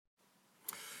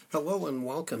Hello and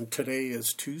welcome. Today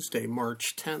is Tuesday,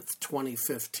 March 10th,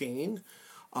 2015.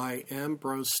 I am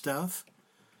Bro Steph,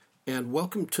 and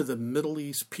welcome to the Middle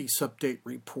East Peace Update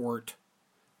Report.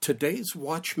 Today's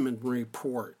Watchman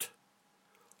Report: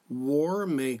 War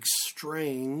makes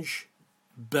strange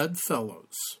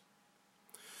bedfellows.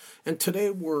 And today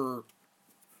we're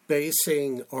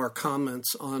basing our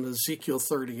comments on Ezekiel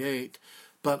 38,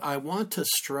 but I want to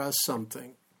stress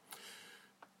something.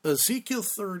 Ezekiel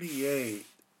 38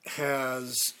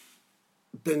 has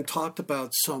been talked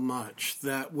about so much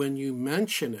that when you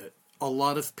mention it, a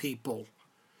lot of people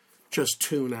just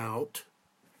tune out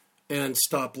and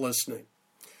stop listening.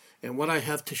 And what I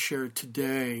have to share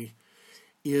today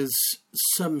is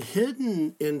some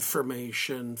hidden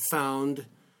information found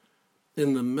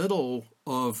in the middle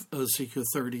of Ezekiel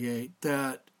 38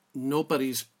 that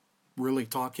nobody's really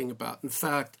talking about. In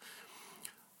fact,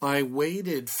 I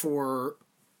waited for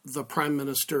the Prime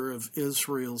Minister of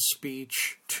Israel's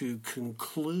speech to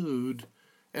conclude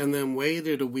and then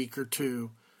waited a week or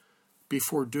two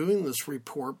before doing this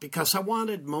report because I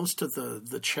wanted most of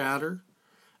the chatter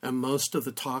and most of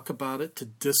the talk about it to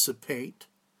dissipate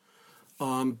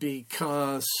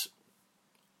because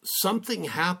something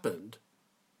happened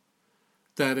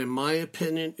that, in my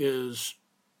opinion, is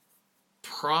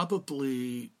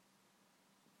probably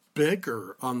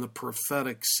bigger on the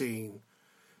prophetic scene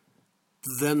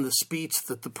than the speech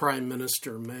that the Prime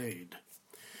Minister made.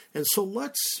 And so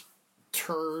let's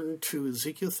turn to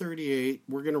Ezekiel 38.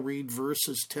 We're going to read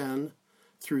verses 10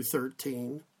 through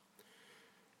 13.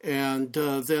 And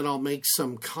then I'll make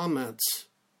some comments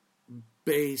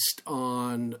based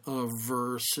on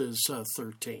verses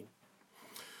 13.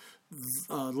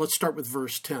 Let's start with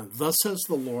verse 10. Thus says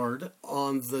the Lord,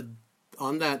 on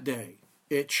that day,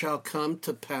 it shall come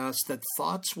to pass that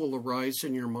thoughts will arise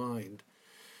in your mind,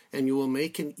 and you will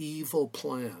make an evil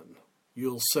plan.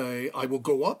 You'll say, I will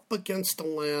go up against a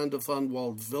land of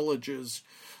unwalled villages.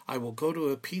 I will go to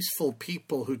a peaceful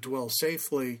people who dwell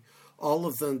safely, all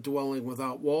of them dwelling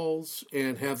without walls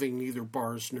and having neither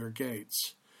bars nor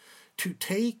gates. To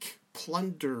take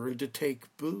plunder and to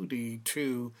take booty,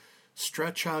 to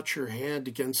stretch out your hand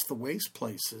against the waste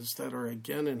places that are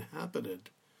again inhabited,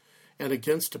 and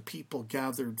against a people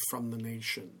gathered from the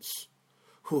nations,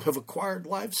 who have acquired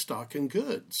livestock and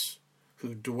goods,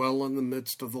 who dwell in the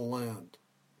midst of the land.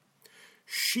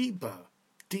 Sheba,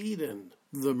 Dedan,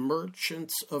 the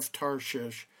merchants of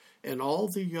Tarshish, and all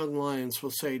the young lions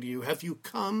will say to you, have you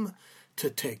come to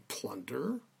take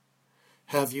plunder?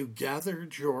 Have you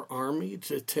gathered your army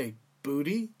to take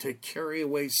booty, to carry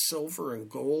away silver and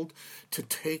gold, to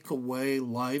take away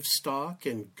livestock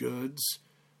and goods,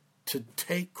 to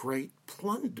take great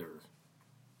plunder?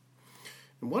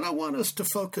 And what I want us to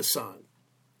focus on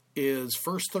is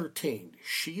verse 13,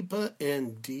 Sheba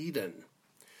and Dedan.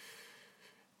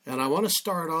 And I want to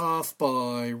start off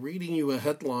by reading you a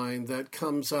headline that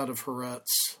comes out of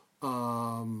Haaretz.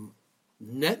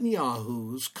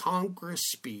 Netanyahu's Congress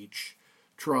speech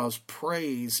draws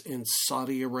praise in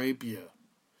Saudi Arabia,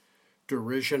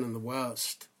 derision in the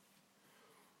West.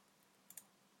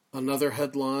 Another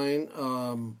headline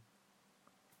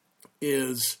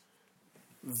is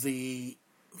the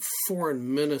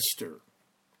foreign minister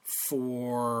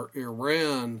for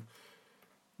Iran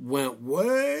went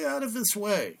way out of his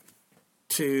way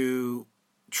to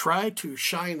try to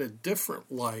shine a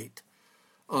different light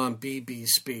on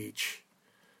Bibi's speech.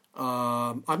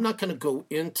 I'm not going to go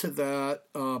into that,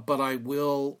 but I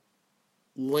will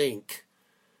link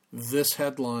this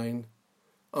headline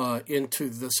into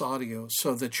this audio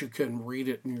so that you can read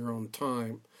it in your own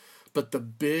time. But the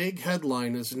big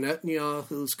headline is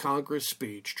Netanyahu's Congress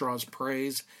speech draws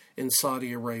praise in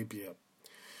Saudi Arabia.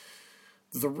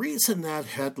 The reason that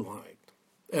headline,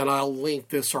 and I'll link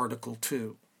this article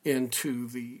too into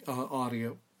the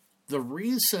audio, the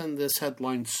reason this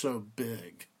headline's so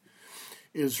big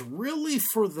is really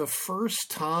for the first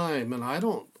time, and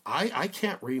I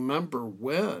can't remember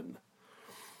when,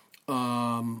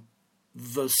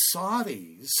 the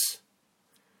Saudis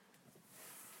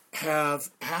have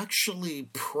actually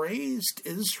praised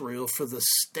Israel for the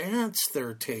stance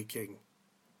they're taking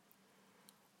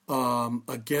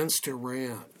against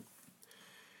Iran.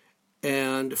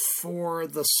 And for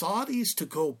the Saudis to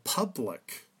go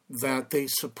public that they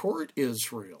support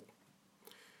Israel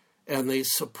and they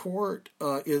support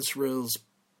Israel's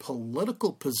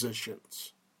political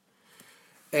positions,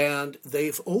 and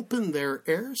they've opened their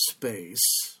airspace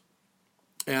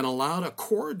and allowed a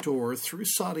corridor through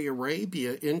Saudi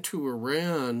Arabia into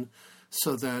Iran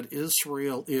so that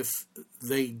Israel, if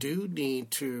they do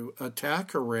need to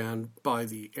attack Iran by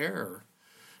the air,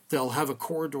 they'll have a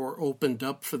corridor opened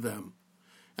up for them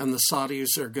And the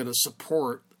Saudis are going to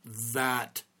support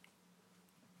that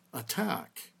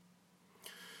attack.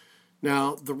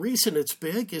 Now, the reason it's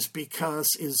big is because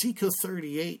Ezekiel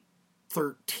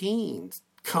 38:13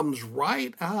 comes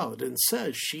right out and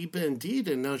says Sheba and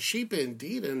Dedan. Now, Sheba and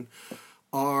Dedan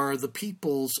are the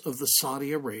peoples of the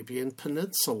Saudi Arabian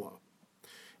Peninsula.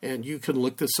 And you can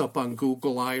look this up on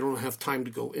Google. I don't have time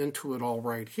to go into it all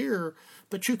right here,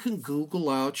 but you can Google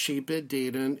out Sheba and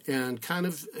Dedan and kind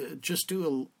of just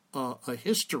do a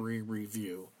history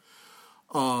review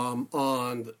on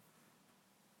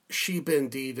Sheba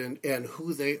and Dedan and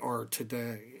who they are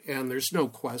today. And there's no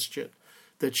question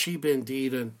that Sheba and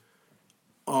Dedan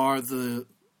are the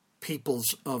peoples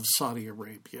of Saudi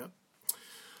Arabia.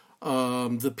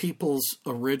 The peoples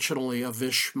originally of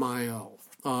Ishmael.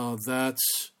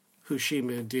 That's who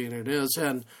Sheba and Dedan is.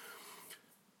 And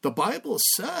the Bible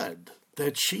said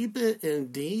that Sheba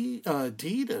and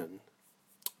Dedan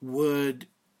would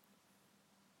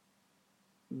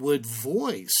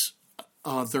voice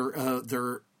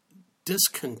their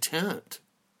discontent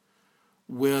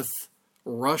with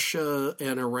Russia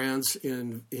and Iran's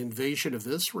invasion of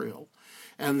Israel,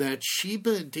 and that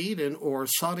Sheba and Dedan, or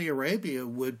Saudi Arabia,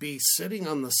 would be sitting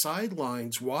on the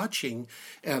sidelines watching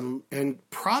and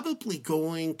probably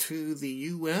going to the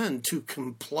UN to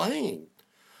complain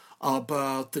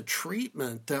about the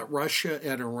treatment that Russia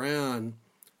and Iran,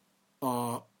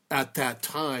 at that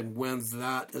time when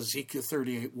that Ezekiel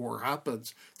 38 war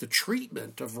happens, the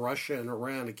treatment of Russia and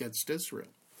Iran against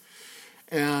Israel.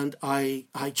 And I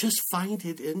just find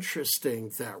it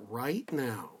interesting that right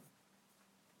now,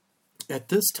 at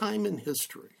this time in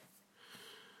history,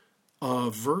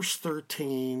 verse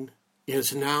 13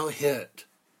 is now hit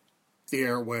the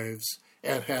airwaves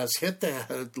and has hit the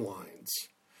headlines.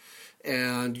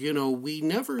 And, you know, we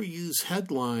never use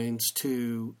headlines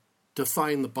to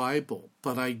define the Bible,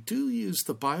 but I do use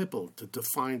the Bible to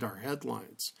define our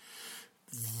headlines.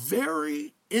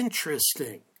 Very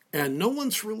interesting. And no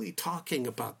one's really talking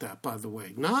about that, by the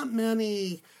way. Not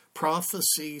many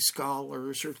prophecy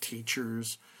scholars or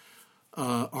teachers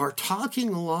are talking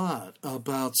a lot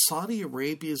about Saudi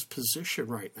Arabia's position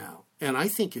right now. And I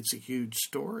think it's a huge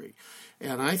story.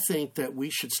 And I think that we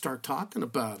should start talking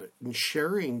about it and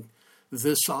sharing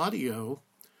this audio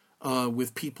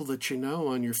with people that you know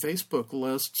on your Facebook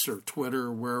lists or Twitter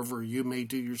or wherever you may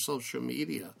do your social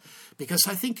media. Because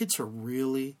I think it's a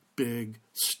really big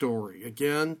story.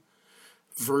 Again,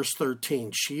 verse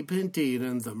 13, Sheba and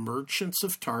Dedan, the merchants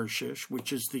of Tarshish,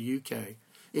 which is the UK,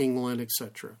 England,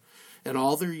 etc., and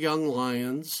all their young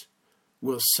lions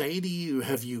will say to you,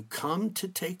 have you come to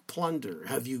take plunder?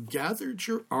 Have you gathered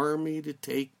your army to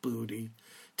take booty,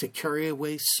 to carry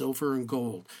away silver and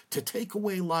gold, to take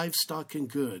away livestock and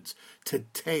goods, to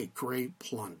take great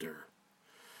plunder?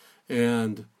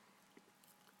 And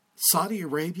Saudi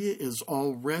Arabia is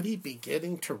already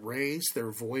beginning to raise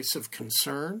their voice of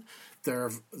concern.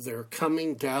 They're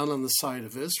coming down on the side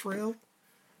of Israel.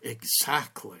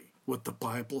 Exactly what the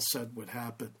Bible said would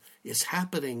happen is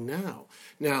happening now.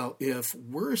 Now, if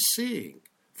we're seeing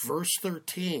verse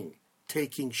 13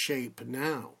 taking shape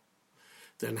now,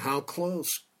 then how close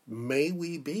may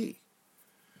we be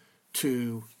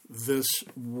to this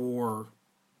war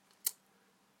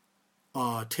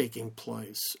taking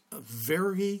place?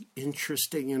 Very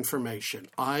interesting information.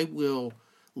 I will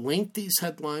link these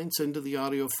headlines into the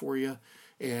audio for you.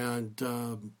 And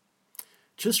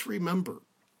just remember,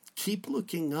 keep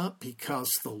looking up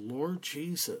because the Lord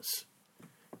Jesus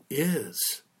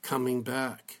is coming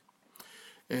back.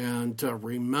 And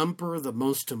remember the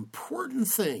most important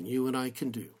thing you and I can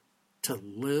do, to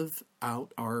live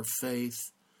out our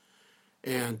faith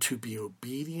and to be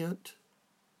obedient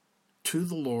to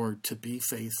the Lord, to be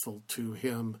faithful to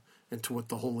Him and to what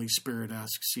the Holy Spirit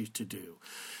asks you to do.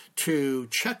 To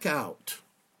check out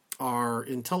our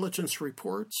intelligence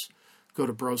reports, go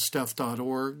to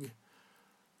brostuff.org.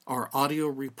 Our audio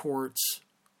reports,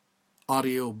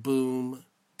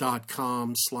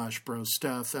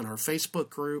 audioboom.com/brostuff, and our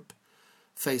Facebook group,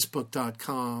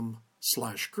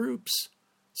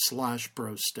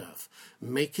 facebook.com/groups/brostuff.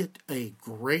 Make it a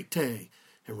great day.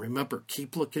 And remember,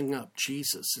 keep looking up.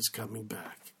 Jesus is coming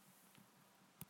back.